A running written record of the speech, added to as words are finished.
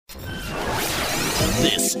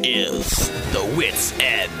This is the Wits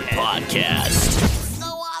End Podcast. So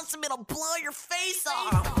awesome, it'll blow your face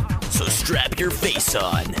off. So strap your face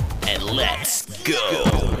on and let's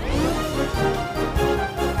go.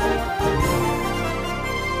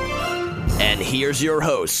 And here's your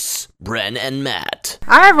hosts, Bren and Matt.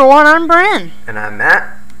 Hi everyone, I'm Bren. And I'm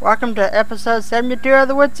Matt. Welcome to episode 72 of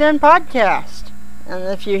the Wits End Podcast. And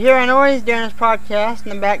if you hear a noise during this podcast in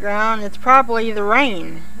the background, it's probably the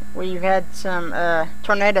rain. We've had some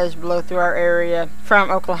tornadoes blow through our area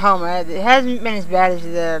from Oklahoma. It hasn't been as bad as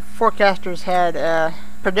the forecasters had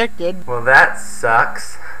predicted. Well, that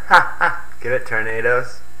sucks. Ha ha. Get it,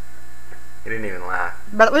 tornadoes? You didn't even laugh.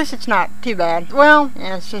 But at least it's not too bad. Well,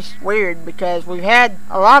 and it's just weird because we've had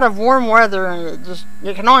a lot of warm weather and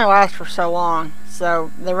it can only last for so long.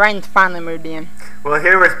 So the rain's finally moved in. Well,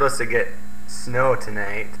 here we're supposed to get snow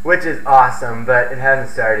tonight, which is awesome, but it hasn't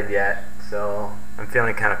started yet. So I'm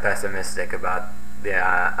feeling kind of pessimistic about the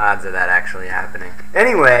odds of that actually happening.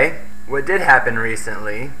 Anyway, what did happen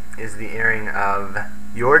recently is the airing of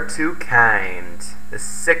You're Too Kind, the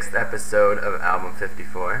 6th episode of Album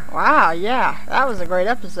 54. Wow, yeah, that was a great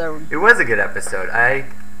episode. It was a good episode. I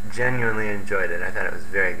genuinely enjoyed it. I thought it was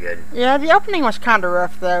very good. Yeah, the opening was kind of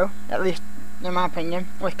rough, though, at least in my opinion,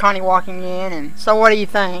 with Connie walking in, and so what do you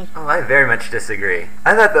think? Oh, I very much disagree.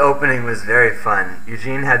 I thought the opening was very fun.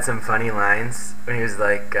 Eugene had some funny lines when he was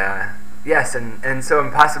like, yes, and so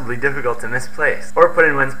impossibly difficult to misplace, or put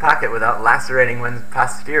in one's pocket without lacerating one's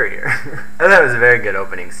posterior. I thought it was a very good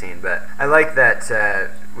opening scene, but I like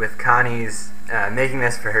that with Connie's making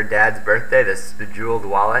this for her dad's birthday, this bejeweled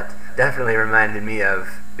wallet, definitely reminded me of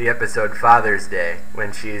the episode Father's Day,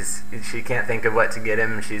 when she can't think of what to get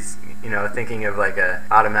him. She's thinking of like a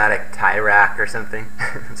automatic tie rack or something.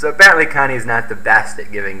 So apparently Connie's not the best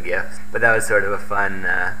at giving gifts, but that was sort of a fun,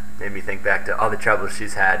 made me think back to all the trouble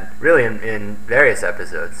she's had really in various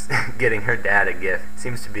episodes getting her dad a gift.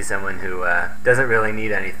 Seems to be someone who doesn't really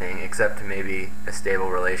need anything except mention a stable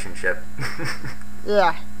relationship.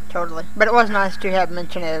 Yeah, totally. But it was nice to have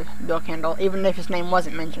mention of Bill Kendall, even if his name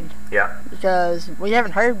wasn't mentioned. Yeah. Because we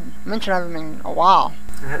haven't heard mention of him in a while.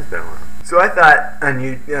 It has been a while. So I thought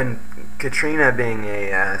on Katrina being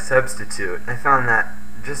a substitute, I found that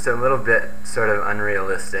just a little bit sort of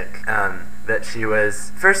unrealistic. That she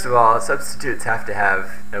was, first of all, substitutes have to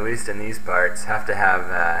have, at least in these parts, have to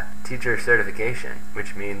have teacher certification,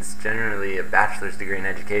 which means generally a bachelor's degree in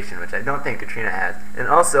education, which I don't think Katrina has. And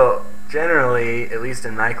also, generally, at least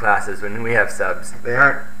in my classes, when we have subs, they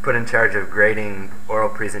aren't put in charge of grading oral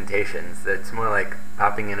presentations. It's more like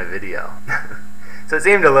popping in a video. So it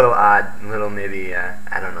seemed a little odd, a little maybe,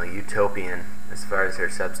 utopian as far as her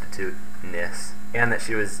substitute-ness. And that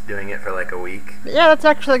she was doing it for like a week. Yeah, that's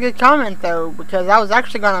actually a good comment, though, because I was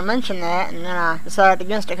actually going to mention that, and then I decided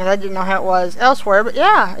against it because I didn't know how it was elsewhere. But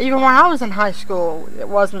yeah, even when I was in high school, it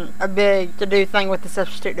wasn't a big to-do thing with the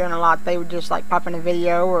substitute doing a lot. They would just like pop in a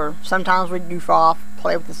video, or sometimes we'd goof off,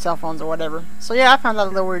 play with the cell phones or whatever. So yeah, I found that a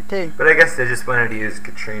little weird too. But I guess they just wanted to use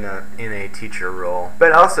Katrina in a teacher role.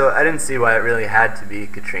 But also, I didn't see why it really had to be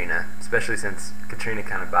Katrina, especially since Katrina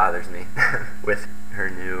kind of bothers me with her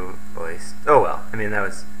new voice. Oh well,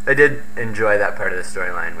 I did enjoy that part of the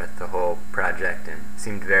storyline with the whole project, and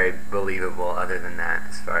seemed very believable other than that,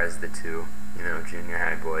 as far as the two, junior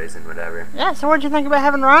high boys and whatever. Yeah, so what'd you think about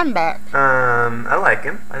having Ryan back? I like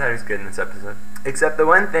him. I thought he was good in this episode. Except the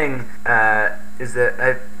one thing is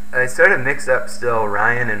that I sort of mix up still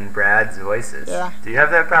Ryan and Brad's voices. Yeah. Do you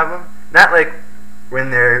have that problem? Not like when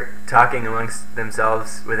they're talking amongst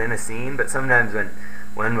themselves within a scene, but sometimes when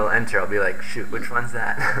one will enter, I'll be like, shoot, which one's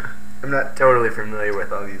that? I'm not totally familiar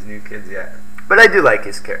with all these new kids yet. But I do like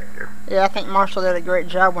his character. Yeah, I think Marshall did a great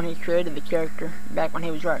job when he created the character, back when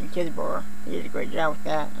he was writing Kidsborough. He did a great job with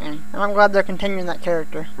that, and I'm glad they're continuing that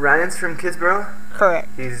character. Ryan's from Kidsborough? Correct.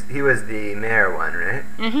 He was the mayor one, right?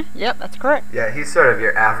 Mm-hmm, yep, that's correct. Yeah, he's sort of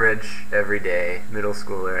your average, everyday middle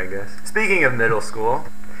schooler, I guess. Speaking of middle school,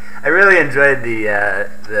 I really enjoyed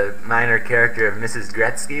the minor character of Mrs.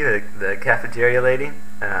 Gretzky, the cafeteria lady.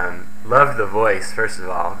 Loved the voice, first of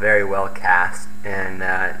all, very well cast, and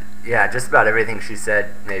just about everything she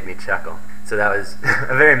said made me chuckle. So that was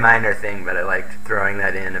a very minor thing, but I liked throwing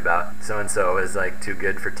that in about so-and-so was like too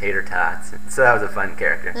good for tater tots. So that was a fun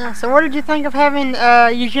character. Yeah, so what did you think of having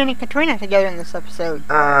Eugene and Katrina together in this episode?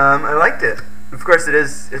 I liked it. Of course,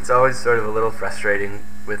 it's always sort of a little frustrating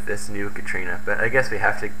with this new Katrina, but I guess we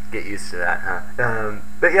have to get used to that, huh?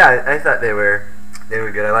 But yeah, I thought they were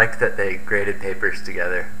good. I liked that they graded papers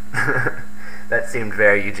together. That seemed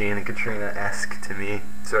very Eugene and Katrina-esque to me.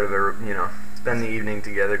 Sort of spend the evening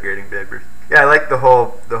together grading papers. Yeah, I like the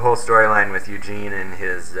whole storyline with Eugene and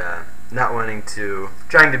his not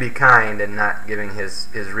trying to be kind and not giving his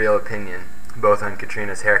real opinion, both on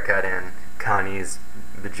Katrina's haircut and Connie's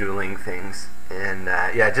bejeweling things. And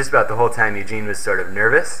just about the whole time Eugene was sort of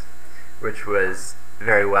nervous, which was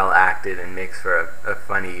very well acted and makes for a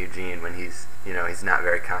funny Eugene when he's not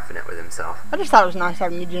very confident with himself. I just thought it was nice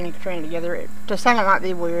having Eugene and Katrina together. To some it might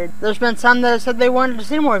be weird. There's been some that said they wanted to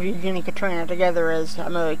see more of Eugene and Katrina together as a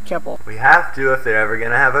married couple. We have to if they're ever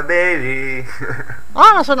gonna have a baby.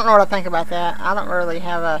 I honestly don't know what I think about that. I don't really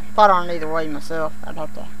have a thought on it either way myself. I'd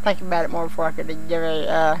have to think about it more before I could give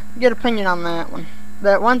a good opinion on that one.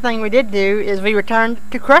 But one thing we did do is we returned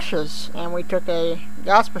to crushes, and we took a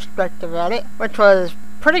guy's perspective at it, which was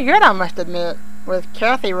pretty good, I must admit, with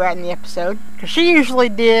Kathy writing the episode. Because she usually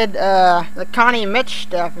did the Connie and Mitch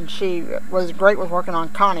stuff, and she was great with working on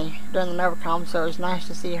Connie during the Novacom, so it was nice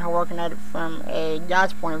to see her working at it from a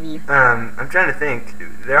guy's point of view. I'm trying to think.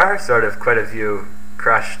 There are sort of quite a few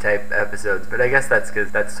Crush type episodes, but I guess that's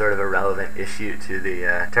because that's sort of a relevant issue to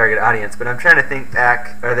the target audience. But I'm trying to think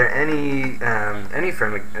back, are there any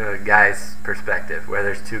from a guy's perspective where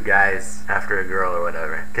there's two guys after a girl or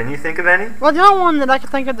whatever? Can you think of any? Well, the only one that I can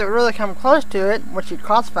think of that really come close to it, which you'd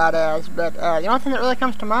classify it as, but the only thing that really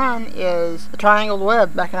comes to mind is the Triangled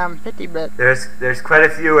Web back in I'm 50. But there's quite a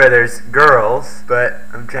few where there's girls, but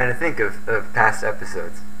I'm trying to think of past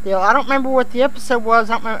episodes. I don't remember what the episode was.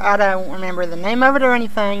 I don't remember the name of it or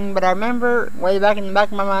anything, but I remember way back in the back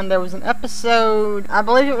of my mind there was an episode, I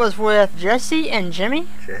believe it was with Jesse and Jimmy.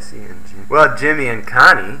 Jesse and Jimmy. Well, Jimmy and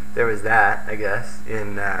Connie, there was that, I guess,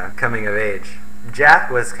 in Coming of Age. Jack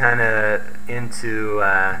was kind of into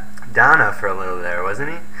Donna for a little there, wasn't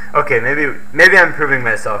he? Okay, maybe I'm proving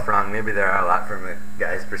myself wrong. Maybe there are a lot from a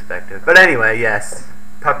guy's perspective. But anyway, yes.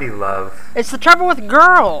 Puppy love. It's the trouble with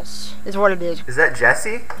girls, is what it is. Is that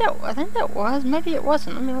Jesse? Yeah, I think that was. Maybe it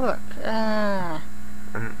wasn't. Let me look.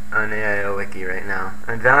 On AIO Wiki right now.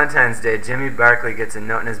 On Valentine's Day, Jimmy Barkley gets a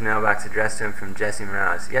note in his mailbox addressed to him from Jesse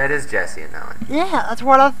Moroz. Yeah, it is Jesse in that one. Yeah, that's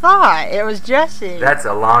what I thought. It was Jesse. That's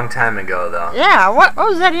a long time ago, though. Yeah, what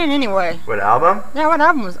was that in anyway? What album? Yeah, what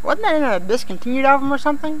album wasn't that in a discontinued album or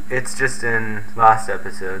something? It's just in Lost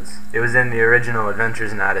Episodes. It was in the original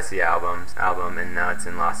Adventures in Odyssey album, and now it's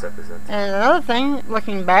in Lost Episodes. And another thing,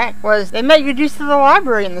 looking back, was they made good use of the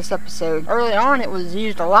library in this episode. Early on, it was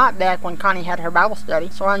used a lot back when Connie had her Bible study,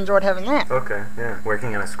 so I enjoyed having that. Okay, yeah.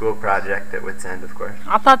 Working on a school project at Wits End, of course.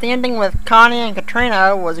 I thought the ending with Connie and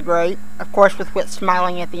Katrina was great. Of course, with Whit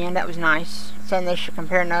smiling at the end, that was nice. Saying they should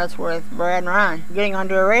compare notes with Brad and Ryan. Getting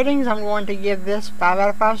onto our ratings, I'm going to give this 5 out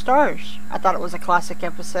of 5 stars. I thought it was a classic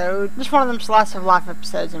episode. Just one of them slice of life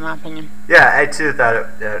episodes, in my opinion. Yeah, I too thought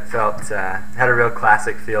it felt, had a real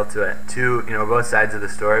classic feel to it. Both sides of the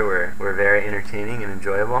story were very entertaining and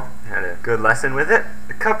enjoyable. Had a good lesson with it.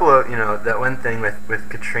 A couple of, that one thing with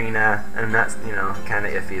Katrina, and that's, kind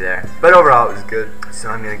of iffy there. But overall, it was good. So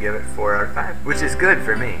I'm going to give it 4 out of 5, which is good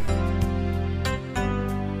for me.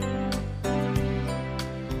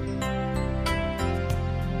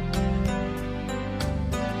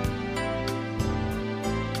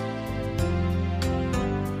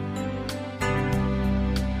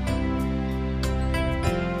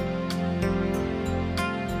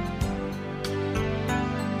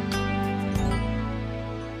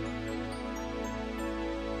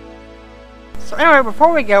 So anyway,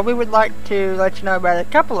 before we go, we would like to let you know about a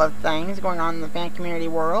couple of things going on in the fan community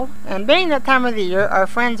world. And being that time of the year, our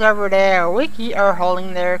friends over at AIO Wiki are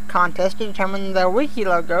holding their contest to determine the wiki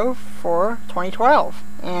logo for 2012.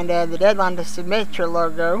 And the deadline to submit your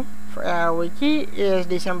logo for AIO Wiki is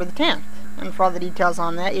December the 10th. And for all the details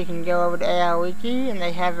on that, you can go over to AIO Wiki, and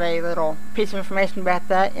they have a little piece of information about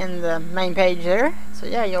that in the main page there. So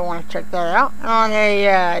yeah, you'll want to check that out. And on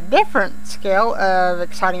a different scale of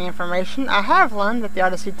exciting information, I have learned that the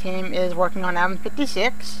Odyssey team is working on album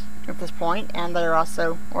 56 at this point, and they're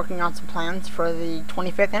also working on some plans for the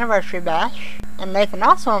 25th anniversary bash. And Nathan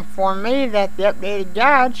also informed me that the updated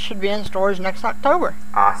guide should be in stores next October.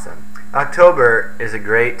 Awesome. October is a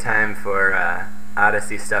great time for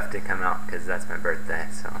Odyssey stuff to come out, because that's my birthday,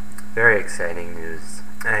 so very exciting news.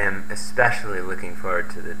 I am especially looking forward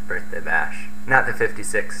to the birthday bash. Not that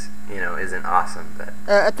 56, isn't awesome, but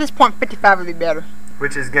at this point, 55 would be better.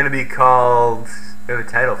 Which is going to be called, we have a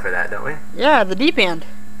title for that, don't we? Yeah, The Deep End.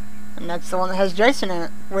 And that's the one that has Jason in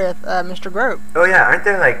it with Mr. Grope. Oh yeah, aren't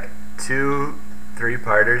there like 2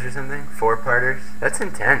 3-parters or something? 4-parters? That's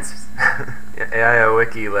intense. AIO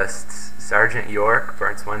Wiki lists Sergeant York,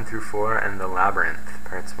 parts 1 through 4, and The Labyrinth,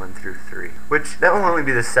 parts 1 through 3. Which, that will only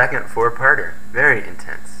be the second 4-parter. Very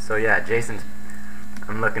intense. So yeah,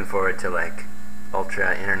 I'm looking forward to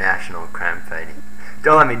ultra international crime fighting.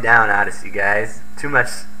 Don't let me down, Odyssey guys. Too much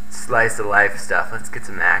slice of life stuff. Let's get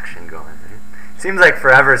some action going, right? Seems like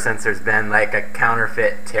forever since there's been like a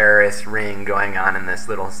counterfeit terrorist ring going on in this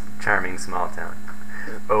little charming small town.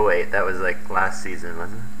 Oh wait, that was like last season,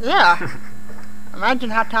 wasn't it? Yeah. Imagine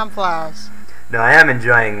how time flies. No, I am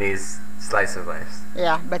enjoying these slice of lives.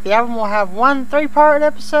 Yeah, but the album will have 1 3-part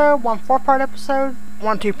episode, 1 4-part episode,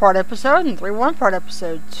 1 2-part episode, and 3 1-part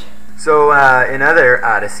episodes. So, in other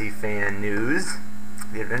Odyssey fan news,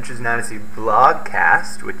 the Adventures in Odyssey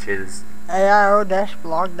blogcast, which is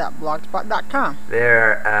aio-blog.blogspot.com.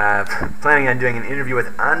 They're planning on doing an interview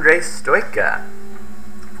with Andrei Stoica,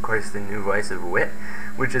 of course the new voice of Wit,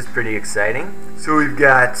 which is pretty exciting. So we've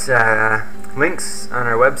got links on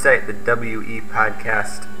our website, the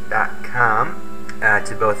wepodcast.com,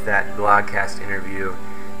 to both that blogcast interview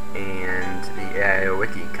and the AIO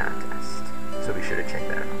Wiki contest. So be sure to check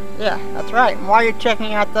that out. Yeah, that's right. And while you're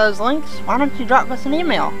checking out those links, why don't you drop us an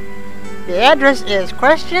email? The address is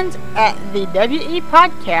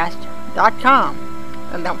questions@thewepodcast.com.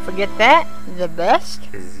 And don't forget that the best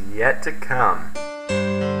is yet to come.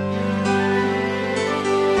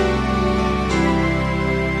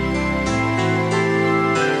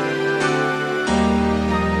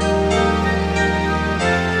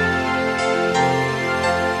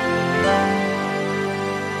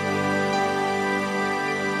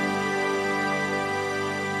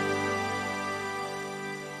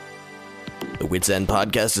 The Wits End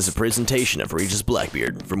Podcast is a presentation of Regis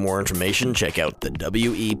Blackbeard. For more information, check out the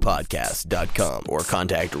wepodcast.com or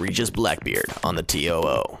contact Regis Blackbeard on the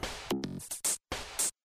TOO.